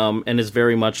 and is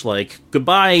very much like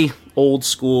goodbye old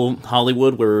school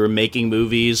Hollywood where we're making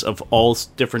movies of all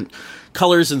different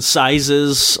colors and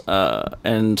sizes,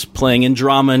 and playing in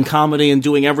drama and comedy and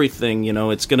doing everything.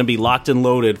 It's going to be locked and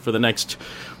loaded for the next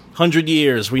 100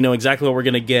 years. We know exactly what we're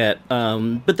going to get.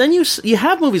 But then you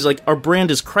have movies like Our Brand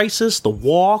is Crisis, The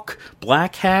Walk,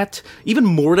 Black Hat, even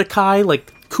Mordecai,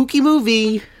 like kooky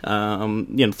movie,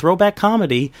 throwback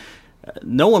comedy.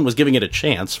 No one was giving it a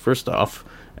chance, first off.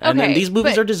 And then these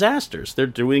movies are disasters. They're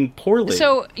doing poorly.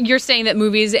 So you're saying that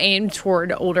movies aimed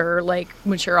toward older, like,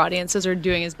 mature audiences are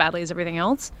doing as badly as everything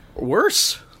else?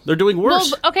 Worse. They're doing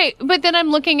worse. Well, okay, but then I'm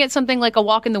looking at something like A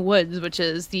Walk in the Woods, which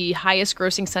is the highest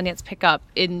grossing Sundance pickup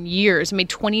in years. It made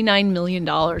 $29 million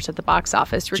at the box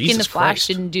office. Ricky and the Flash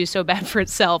didn't do so bad for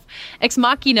itself. Ex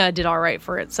Machina did all right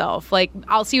for itself. Like,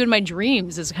 I'll See You in My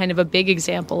Dreams is kind of a big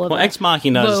example of Ex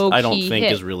Machina, I don't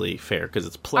think, is really fair because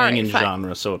it's playing in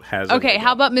genre, so it has... Okay,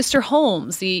 how about Mr.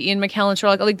 Holmes, the Ian McKellen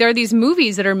Sherlock? Like, there are these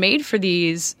movies that are made for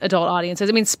these adult audiences.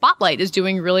 I mean, Spotlight is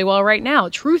doing really well right now.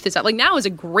 Truth is out. Like, now is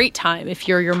a great time if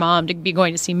you're your mom to be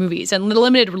going to see movies, and the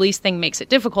limited release thing makes it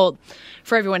difficult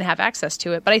for everyone to have access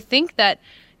to it. But I think that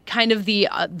kind of the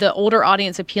older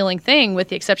audience appealing thing, with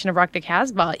the exception of Rock the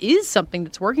Casbah, is something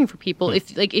that's working for people.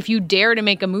 If you dare to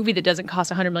make a movie that doesn't cost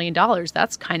 $100 million,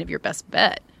 that's kind of your best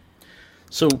bet.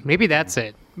 So maybe that's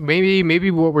it.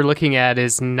 Maybe what we're looking at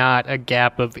is not a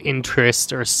gap of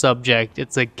interest or subject,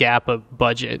 it's a gap of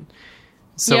budget.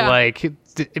 So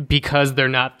because they're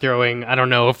not throwing, I don't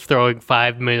know if throwing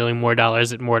 $5 million more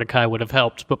at Mordecai would have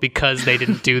helped, but because they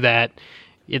didn't do that,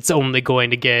 it's only going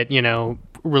to get,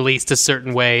 released a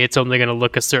certain way. It's only going to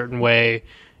look a certain way.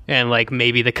 And like,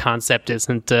 maybe the concept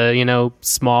isn't a,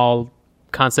 small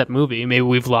concept movie. Maybe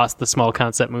we've lost the small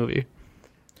concept movie.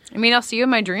 I mean, I'll See You in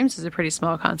My Dreams is a pretty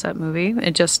small concept movie.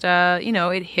 It just,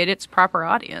 it hit its proper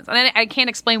audience. And I can't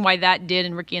explain why that did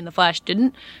and Ricky and the Flash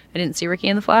didn't. I didn't see Ricky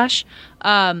and the Flash.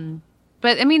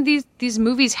 But I mean, these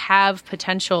movies have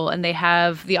potential, and they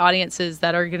have the audiences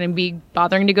that are going to be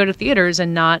bothering to go to theaters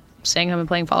and not staying home and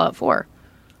playing Fallout 4.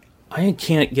 I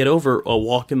can't get over A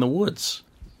Walk in the Woods.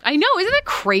 I know, isn't that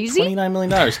crazy? $29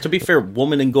 million. To be fair,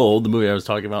 Woman in Gold, the movie I was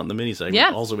talking about in the mini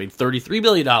segment, also made $33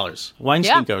 billion.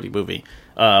 Weinstein Cody movie.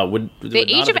 The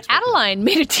Age of Adeline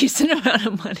made a decent amount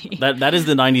of money. That is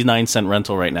the 99-cent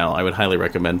rental right now. I would highly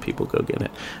recommend people go get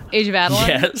it. Age of Adeline?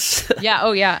 Yes. Yeah,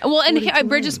 oh yeah. Well, and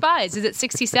Bridge of Spies is at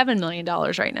 $67 million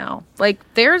right now. Like,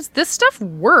 this stuff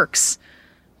works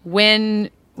when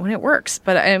it works.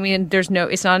 But I mean, it's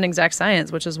not an exact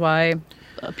science, which is why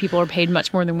people are paid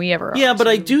much more than we ever are. Yeah, but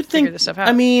I do think, this stuff out.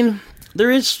 I mean,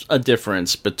 there is a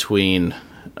difference between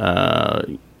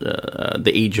The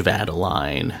Age of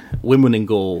Adeline, Women in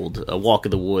Gold, Walk in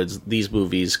the Woods, these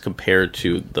movies compared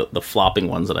to the flopping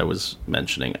ones that I was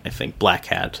mentioning. I think Black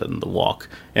Hat and The Walk.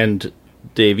 And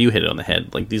Dave, you hit it on the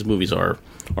head. Like, these movies are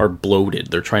bloated.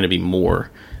 They're trying to be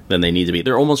more than they need to be.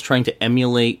 They're almost trying to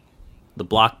emulate the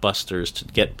blockbusters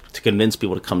to convince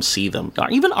people to come see them.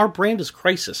 Even Our Brand is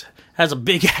Crisis has a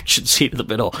big action scene in the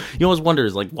middle. You always wonder,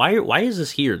 like, why is this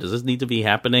here? Does this need to be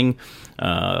happening?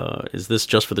 Is this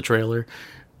just for the trailer?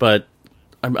 But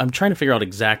I'm trying to figure out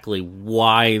exactly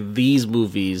why these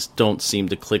movies don't seem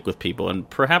to click with people, and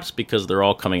perhaps because they're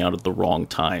all coming out at the wrong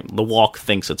time. The Walk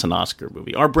thinks it's an Oscar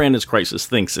movie. Our Brand is Crisis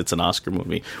thinks it's an Oscar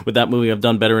movie. Would that movie have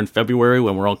done better in February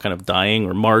when we're all kind of dying,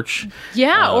 or March?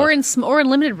 Yeah, or in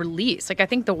limited release. Like, I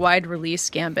think the wide release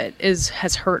gambit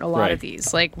has hurt a lot of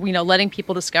these. Like, letting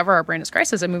people discover Our Brand is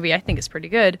Crisis, a movie I think is pretty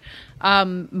good,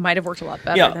 might have worked a lot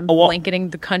better than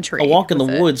blanketing the country. A Walk in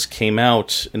the Woods came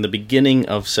out in the beginning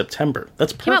of September.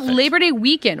 That's perfect. Came out Labor Day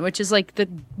weekend, which is like the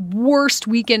worst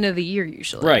weekend of the year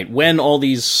usually. Right, when all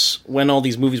these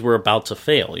movies were about to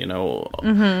fail, Gem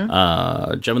and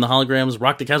the Holograms,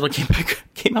 Rock the Casbah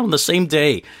came out on the same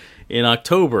day in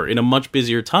October, in a much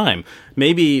busier time.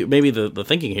 Maybe the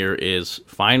thinking here is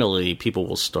finally people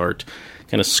will start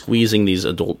kind of squeezing these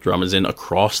adult dramas in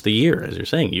across the year, as you're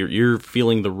saying. You're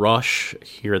feeling the rush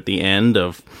here at the end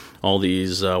of all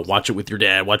these watch it with your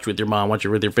dad, watch it with your mom, watch it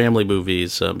with your family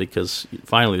movies, because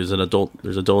finally there's adult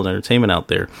entertainment out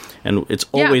there, and it's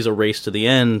always a race to the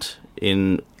end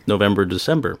in November,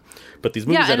 December. But these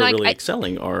movies that are really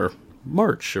excelling are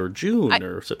March or June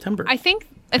or September. I think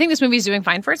this movie is doing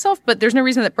fine for itself, but there's no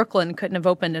reason that Brooklyn couldn't have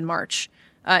opened in March.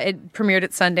 It premiered at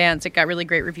Sundance. It got really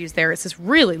great reviews there. It's this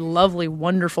really lovely,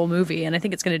 wonderful movie, and I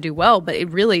think it's going to do well, but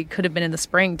it really could have been in the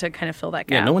spring to kind of fill that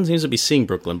gap. Yeah, no one seems to be seeing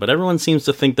Brooklyn, but everyone seems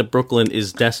to think that Brooklyn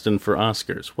is destined for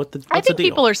Oscars. What's the deal? I think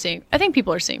people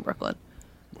are seeing Brooklyn.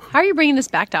 How are you bringing this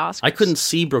back to Oscars? I couldn't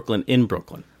see Brooklyn in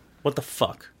Brooklyn. What the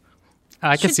fuck?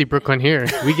 I can see Brooklyn here.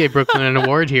 We gave Brooklyn an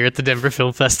award here at the Denver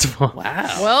Film Festival.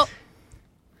 Wow. Well,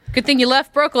 good thing you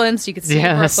left Brooklyn so you could see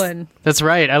Brooklyn. That's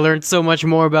right. I learned so much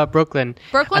more about Brooklyn.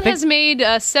 Brooklyn has made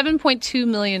 $7.2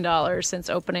 million since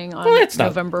opening on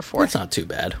November 4th. That's not too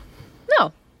bad.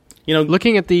 No. You know,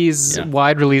 looking at these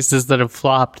wide releases that have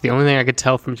flopped, the only thing I could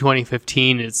tell from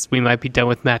 2015 is we might be done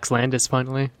with Max Landis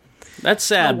finally. That's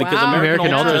sad because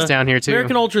American Ultra's down here too.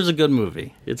 American Ultra is a good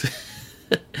movie. It's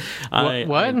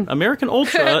what? American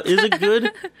Ultra is a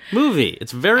good movie.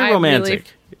 It's very romantic.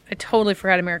 I totally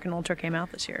forgot American Ultra came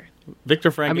out this year.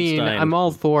 Victor Frankenstein. I mean, I'm all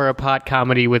for a pot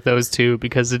comedy with those two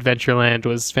because Adventureland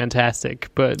was fantastic.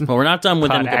 But we're not done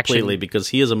with him action. completely because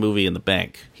he has a movie in the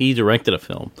bank. He directed a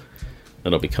film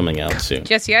that'll be coming out soon.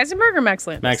 Jesse Eisenberg or Max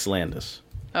Landis? Max Landis.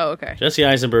 Oh, okay. Jesse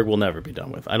Eisenberg will never be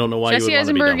done with. I don't know why Jesse you would want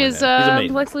to be done with him. Jesse Eisenberg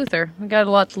is Lex Luthor. We got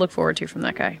a lot to look forward to from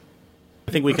that guy.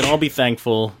 I think we can all be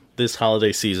thankful this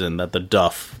holiday season that The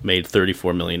Duff made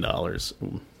 $34 million.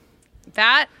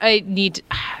 That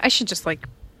I should just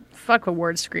fuck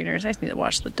award screeners. I just need to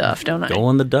watch The Duff, don't I? Go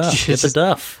on The Duff. Get The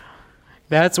Duff.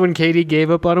 That's when Katie gave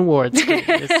up on awards.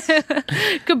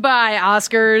 Goodbye,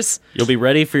 Oscars. You'll be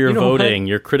ready for your voting,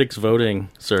 your critics' voting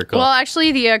circle. Well,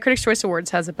 actually, the Critics' Choice Awards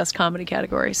has a Best Comedy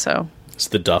category, so... Is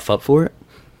The Duff up for it?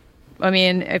 I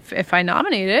mean, if I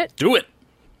nominate it... Do it!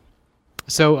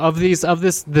 So of this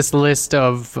list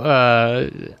of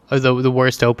the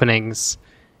worst openings,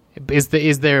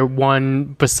 is there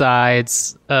one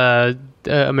besides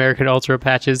American Ultra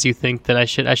Patches you think that I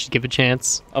should give a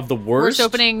chance? Of the worst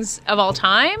openings of all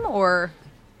time, or?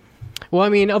 Well, I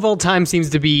mean, of all time seems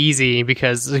to be easy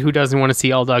because who doesn't want to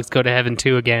see All Dogs Go to Heaven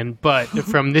 2 again? But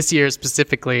from this year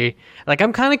specifically, I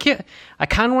kind of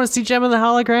want to see Gem of the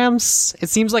Holograms. It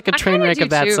seems like a train wreck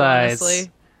of that size.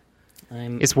 Honestly.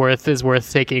 It's worth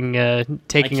taking. I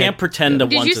can't pretend to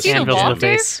want to see The Walk,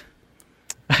 Dave?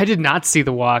 I did not see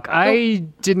The Walk. I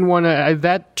didn't want to.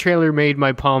 That trailer made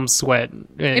my palms sweat.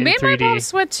 It made 3D. my palms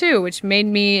sweat too, which made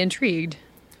me intrigued.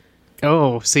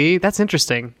 Oh, see, that's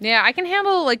interesting. Yeah, I can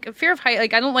handle fear of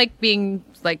height. I don't like being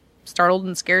startled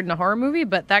and scared in a horror movie,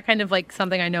 but that kind of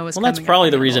something I know is. Well, that's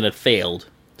probably the reason it failed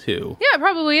too. Yeah, it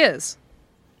probably is.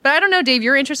 But I don't know, Dave.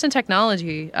 Your interest in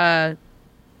technology.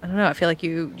 I don't know. I feel like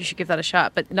you should give that a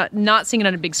shot, but not seeing it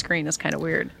on a big screen is kind of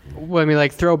weird. Well, I mean,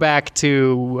 throwback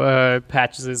to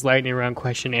Patches' lightning round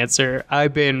question answer.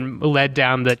 I've been led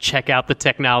down the check out the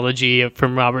technology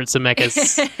from Robert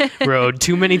Zemeckis road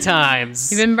too many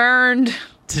times. You've been burned.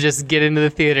 To just get into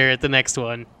the theater at the next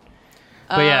one.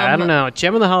 But yeah, I don't know.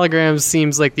 Gem of the Holograms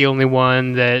seems like the only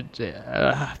one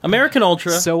that American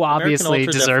Ultra so obviously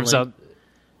deserves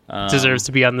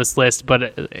to be on this list, but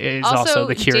it is also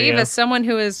the Curio. Dave, as someone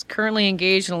who is currently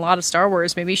engaged in a lot of Star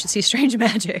Wars, maybe you should see Strange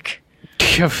Magic.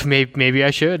 Maybe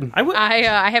I should.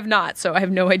 I have not, so I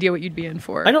have no idea what you'd be in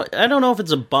for. I don't know if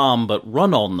it's a bomb, but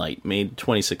Run All Night made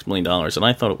 $26 million, and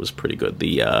I thought it was pretty good.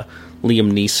 The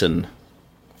Liam Neeson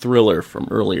thriller from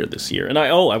earlier this year. And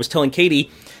I was telling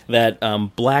Katie that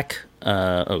Black...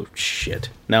 oh, shit.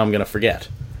 Now I'm going to forget.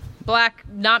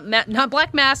 Not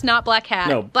Black Mass, not Black Hat.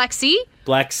 No. Black Sea?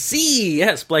 Black Sea,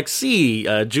 yes, Black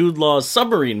Sea. Jude Law's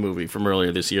submarine movie from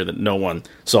earlier this year that no one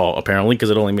saw, apparently, because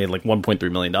it only made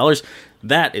 $1.3 million.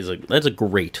 That's a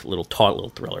great little taut little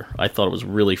thriller. I thought it was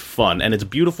really fun, and it's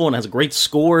beautiful and has a great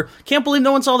score. Can't believe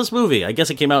no one saw this movie. I guess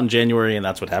it came out in January, and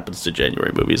that's what happens to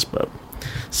January movies, but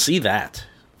see that.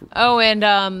 Oh, and,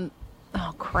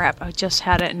 oh, crap. I just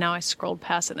had it, and now I scrolled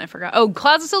past it, and I forgot. Oh,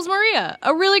 Clouds of Sils Maria,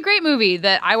 a really great movie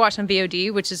that I watched on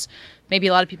VOD, which is maybe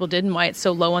a lot of people did and why it's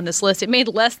so low on this list. It made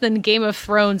less than Game of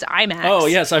Thrones IMAX. Oh,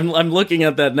 yes, I'm looking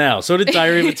at that now. So did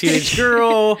Diary of a Teenage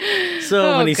Girl.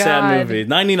 So many sad movies.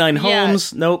 99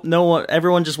 Homes. Nope, no one.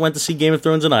 Everyone just went to see Game of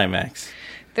Thrones in IMAX.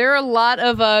 There are a lot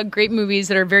of great movies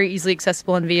that are very easily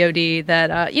accessible on VOD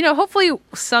that, hopefully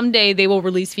someday they will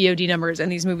release VOD numbers and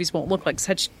these movies won't look like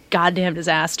such goddamn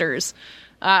disasters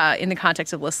in the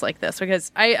context of lists like this,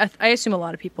 because I assume a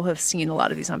lot of people have seen a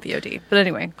lot of these on VOD. But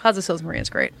anyway, Clouds of Sils Maria is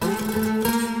great.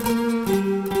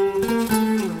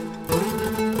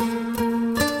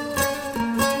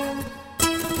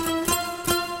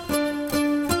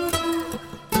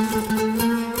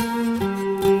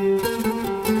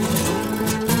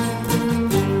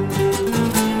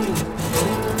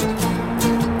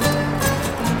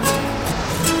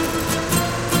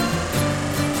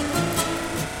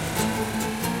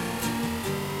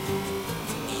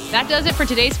 That does it for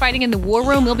today's Fighting in the War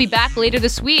Room. We'll be back later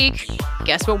this week.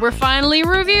 Guess what we're finally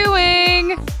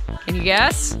reviewing? Can you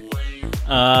guess?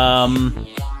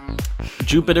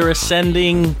 Jupiter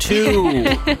Ascending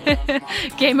 2.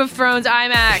 Game of Thrones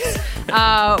IMAX.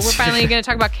 We're finally going to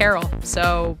talk about Carol,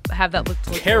 so have that look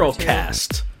Carol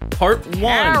Cast, Part 1.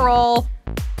 Carol.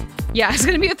 Yeah, it's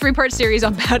going to be a 3-part series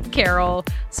about Carol.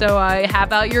 So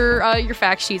have out your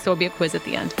fact sheets. There will be a quiz at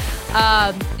the end.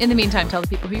 In the meantime, tell the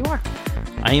people who you are.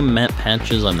 I am Matt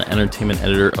Patches. I'm the entertainment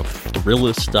editor of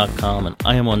Thrillist.com, and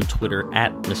I am on Twitter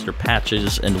at Mr.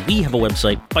 Patches, and we have a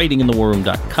website,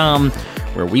 fightinginthewarroom.com,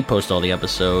 where we post all the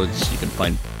episodes. You can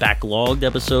find backlogged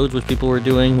episodes, which people were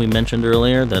doing. We mentioned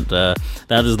earlier that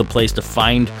is the place to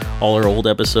find all our old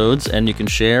episodes, and you can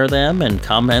share them and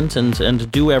comment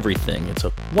and do everything. It's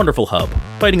a wonderful hub.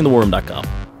 Fightinginthewarroom.com.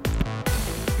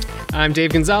 I'm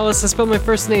Dave Gonzalez. I spell my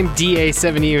first name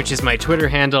DA7E, which is my Twitter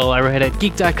handle. I write at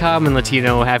geek.com and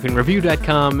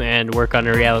LatinoHappyReview.com and work on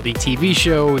a reality TV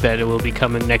show that will be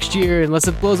coming next year unless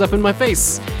it blows up in my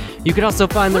face. You can also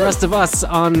find the rest of us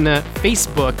on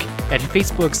Facebook at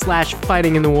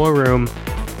Facebook/FightingInTheWarRoom,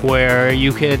 where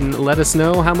you can let us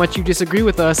know how much you disagree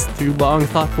with us through long,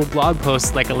 thoughtful blog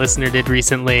posts like a listener did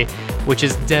recently, which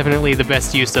is definitely the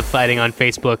best use of fighting on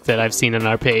Facebook that I've seen on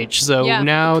our page. So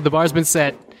now the bar's been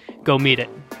set. Go meet it.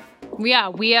 Yeah,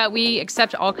 we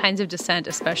accept all kinds of dissent,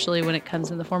 especially when it comes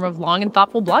in the form of long and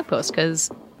thoughtful blog posts, because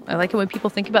I like it when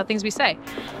people think about things we say.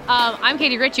 I'm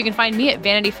Katie Rich. You can find me at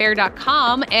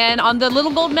VanityFair.com and on the Little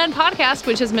Gold Men podcast,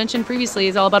 which, as mentioned previously,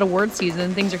 is all about award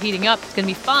season. Things are heating up. It's going to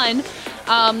be fun.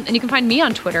 And you can find me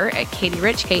on Twitter at Katie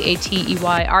Rich,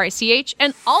 KateyRich,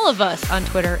 and all of us on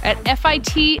Twitter at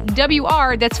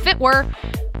FITWR. That's Fitwer,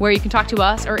 where you can talk to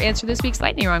us or answer this week's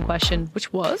lightning round question,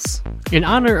 which was... In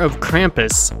honor of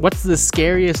Krampus, what's the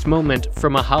scariest moment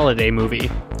from a holiday movie?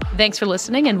 Thanks for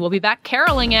listening, and we'll be back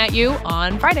caroling at you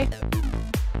on Friday.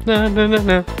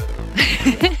 No.